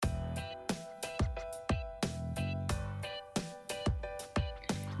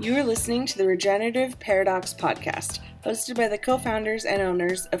You are listening to the Regenerative Paradox podcast, hosted by the co-founders and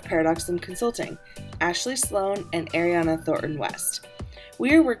owners of Paradox Consulting, Ashley Sloan and Ariana Thornton West.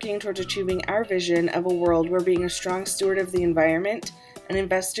 We are working towards achieving our vision of a world where being a strong steward of the environment, an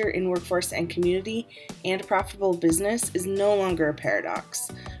investor in workforce and community, and profitable business is no longer a paradox.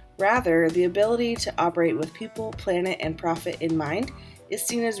 Rather, the ability to operate with people, planet, and profit in mind is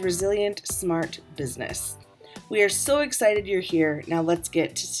seen as resilient, smart business. We are so excited you're here. Now let's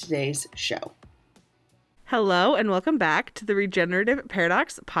get to today's show. Hello and welcome back to the Regenerative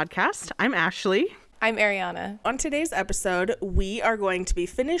Paradox podcast. I'm Ashley. I'm Ariana. On today's episode, we are going to be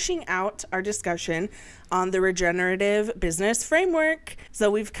finishing out our discussion on the regenerative business framework.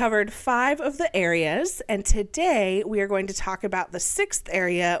 So we've covered 5 of the areas, and today we are going to talk about the 6th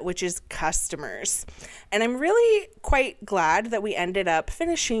area, which is customers. And I'm really quite glad that we ended up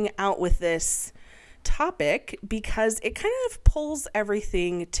finishing out with this topic because it kind of pulls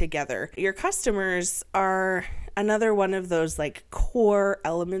everything together. Your customers are another one of those core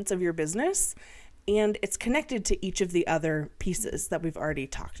elements of your business, and it's connected to each of the other pieces that we've already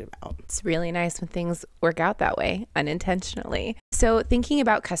talked about. It's really nice when things work out that way, unintentionally. So thinking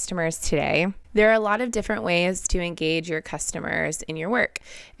about customers today, there are a lot of different ways to engage your customers in your work.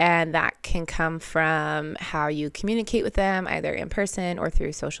 And that can come from how you communicate with them, either in person or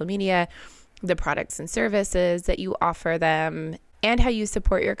through social media, the products and services that you offer them, and how you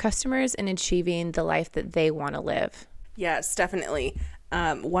support your customers in achieving the life that they want to live. Yes, definitely.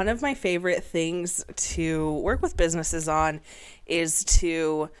 One of my favorite things to work with businesses on is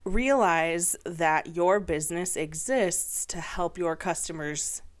to realize that your business exists to help your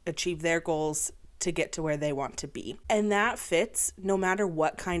customers achieve their goals to get to where they want to be. And that fits no matter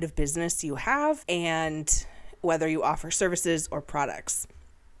what kind of business you have and whether you offer services or products.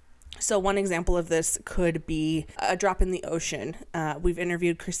 So one example of this could be a drop in the ocean. We've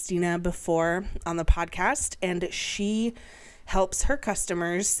interviewed Christina before on the podcast, and she helps her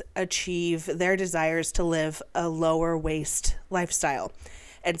customers achieve their desires to live a lower waste lifestyle.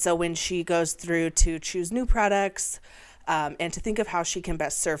 And so when she goes through to choose new products and to think of how she can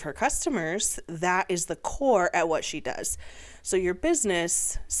best serve her customers, that is the core at what she does. So your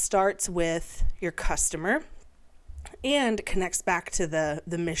business starts with your customer and connects back to the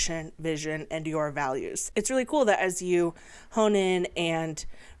mission, vision, and your values. It's really cool that as you hone in and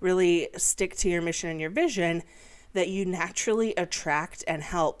really stick to your mission and your vision, that you naturally attract and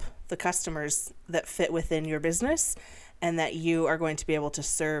help the customers that fit within your business and that you are going to be able to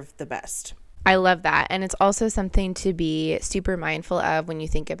serve the best. I love that. And it's also something to be super mindful of when you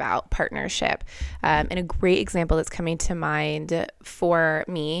think about partnership. And a great example that's coming to mind for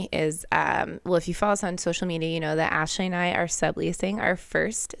me is, if you follow us on social media, you know that Ashley and I are subleasing our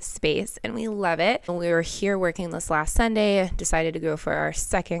first space and we love it. We were here working this last Sunday, decided to go for our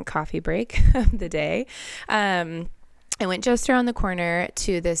second coffee break of the day. I went just around the corner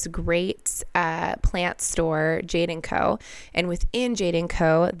to this great plant store, Jade & Co. And within Jade &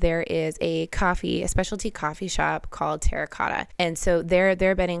 Co., there is a specialty coffee shop called Terracotta. And so they're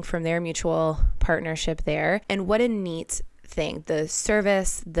benefiting from their mutual partnership there. And what a neat thing. The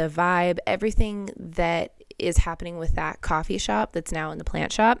service, the vibe, everything that is happening with that coffee shop that's now in the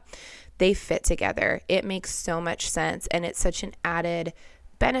plant shop, they fit together. It makes so much sense. And it's such an added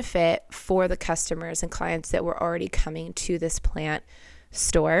benefit for the customers and clients that were already coming to this plant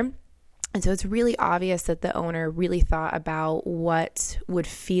store. And so it's really obvious that the owner really thought about what would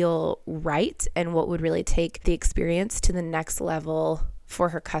feel right and what would really take the experience to the next level for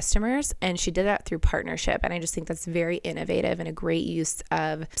her customers. And she did that through partnership. And I just think that's very innovative and a great use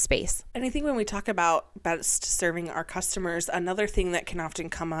of space. And I think when we talk about best serving our customers, another thing that can often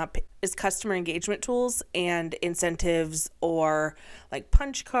come up is customer engagement tools and incentives or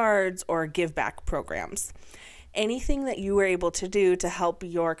punch cards or give back programs. Anything that you were able to do to help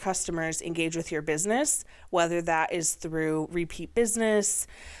your customers engage with your business, whether that is through repeat business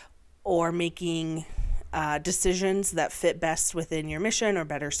or making decisions that fit best within your mission or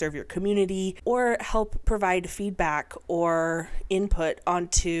better serve your community, or help provide feedback or input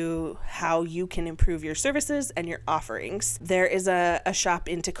onto how you can improve your services and your offerings. There is a shop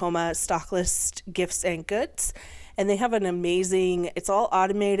in Tacoma, Stocklist Gifts and Goods, and they have an amazing, it's all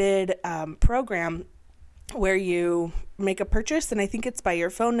automated program where you make a purchase, and I think it's by your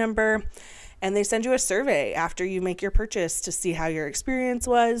phone number, and they send you a survey after you make your purchase to see how your experience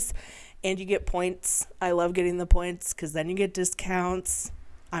was. And you get points. I love getting the points because then you get discounts.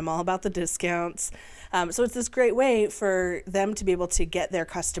 I'm all about the discounts. So it's this great way for them to be able to get their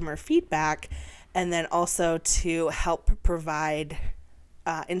customer feedback and then also to help provide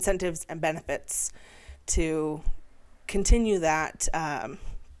incentives and benefits to continue that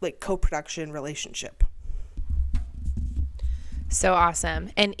like co-production relationship. So awesome.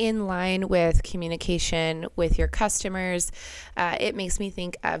 And in line with communication with your customers, it makes me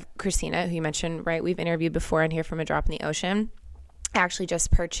think of Christina, who you mentioned, right? We've interviewed before on here from A Drop in the Ocean. I actually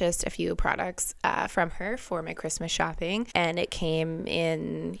just purchased a few products from her for my Christmas shopping, and it came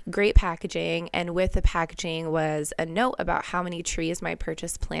in great packaging. And with the packaging was a note about how many trees my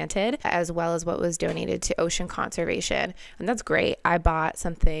purchase planted, as well as what was donated to ocean conservation. And that's great. I bought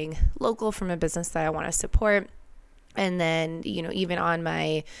something local from a business that I want to support. And then, even on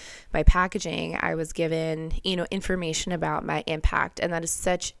my packaging, I was given, information about my impact. And that is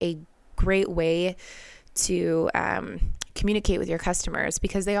such a great way to communicate with your customers,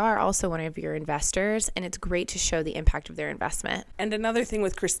 because they are also one of your investors, and it's great to show the impact of their investment. And another thing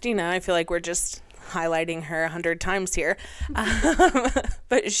with Christina, I feel like we're just highlighting her 100 times here,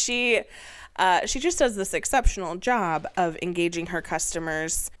 but she just does this exceptional job of engaging her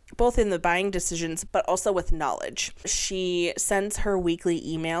customers, both in the buying decisions, but also with knowledge. She sends her weekly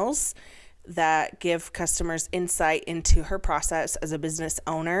emails that give customers insight into her process as a business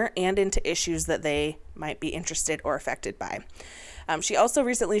owner and into issues that they might be interested or affected by. She also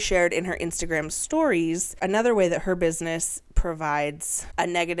recently shared in her Instagram stories another way that her business provides a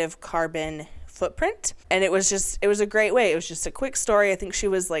negative carbon footprint. And it was a great way. It was just a quick story. I think she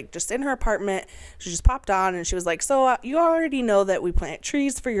was like just in her apartment. She just popped on and she was like, so you already know that we plant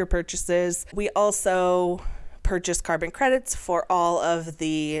trees for your purchases. We also purchase carbon credits for all of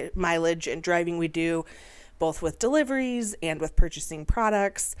the mileage and driving we do, both with deliveries and with purchasing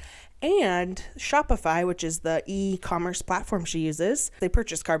products. And Shopify, which is the e-commerce platform she uses, they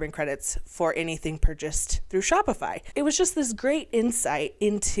purchase carbon credits for anything purchased through Shopify. It was just this great insight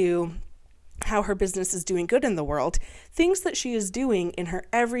into how her business is doing good in the world, things that she is doing in her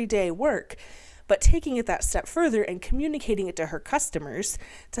everyday work, but taking it that step further and communicating it to her customers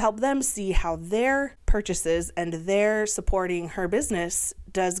to help them see how their purchases and their supporting her business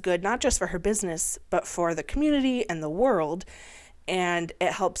does good, not just for her business, but for the community and the world. And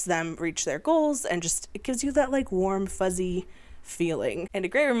it helps them reach their goals, and just it gives you that like warm, fuzzy feeling. And a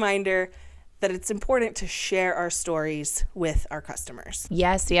great reminder that it's important to share our stories with our customers.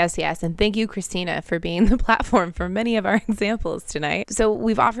 Yes. And thank you, Christina, for being the platform for many of our examples tonight. So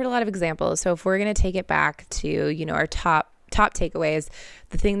we've offered a lot of examples. So if we're going to take it back to, our top takeaways,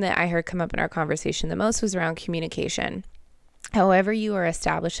 the thing that I heard come up in our conversation the most was around communication. However you are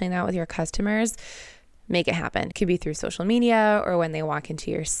establishing that with your customers, make it happen. It could be through social media or when they walk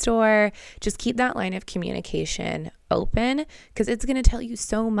into your store. Just keep that line of communication open, because it's going to tell you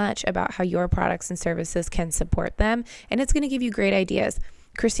so much about how your products and services can support them, and it's going to give you great ideas.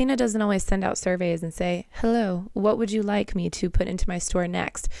 Christina doesn't always send out surveys and say, hello, what would you like me to put into my store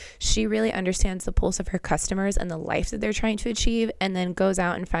next? She really understands the pulse of her customers and the life that they're trying to achieve, and then goes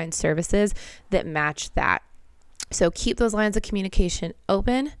out and finds services that match that. So keep those lines of communication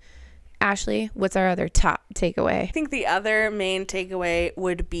open. Ashley, what's our other top takeaway? I think the other main takeaway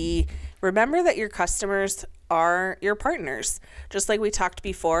would be, remember that your customers are your partners. Just like we talked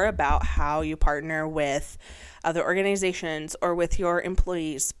before about how you partner with other organizations or with your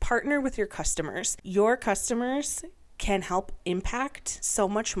employees, partner with your customers. Your customers can help impact so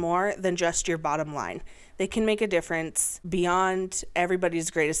much more than just your bottom line. They can make a difference beyond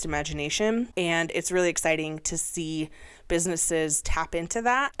everybody's greatest imagination, and it's really exciting to see businesses tap into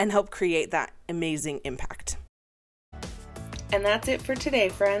that and help create that amazing impact. And that's it for today,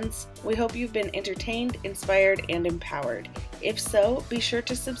 friends. We hope you've been entertained, inspired, and empowered. If so, be sure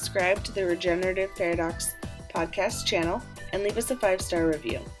to subscribe to the Regenerative Paradox podcast channel and leave us a 5-star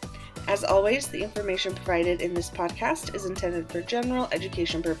review. As always, the information provided in this podcast is intended for general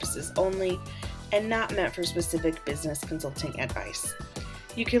education purposes only and not meant for specific business consulting advice.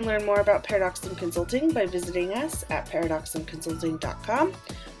 You can learn more about Paradoxum Consulting by visiting us at paradoxumconsulting.com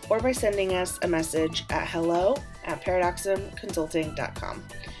or by sending us a message at hello@paradoxumconsulting.com.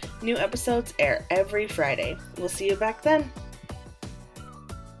 New episodes air every Friday. We'll see you back then.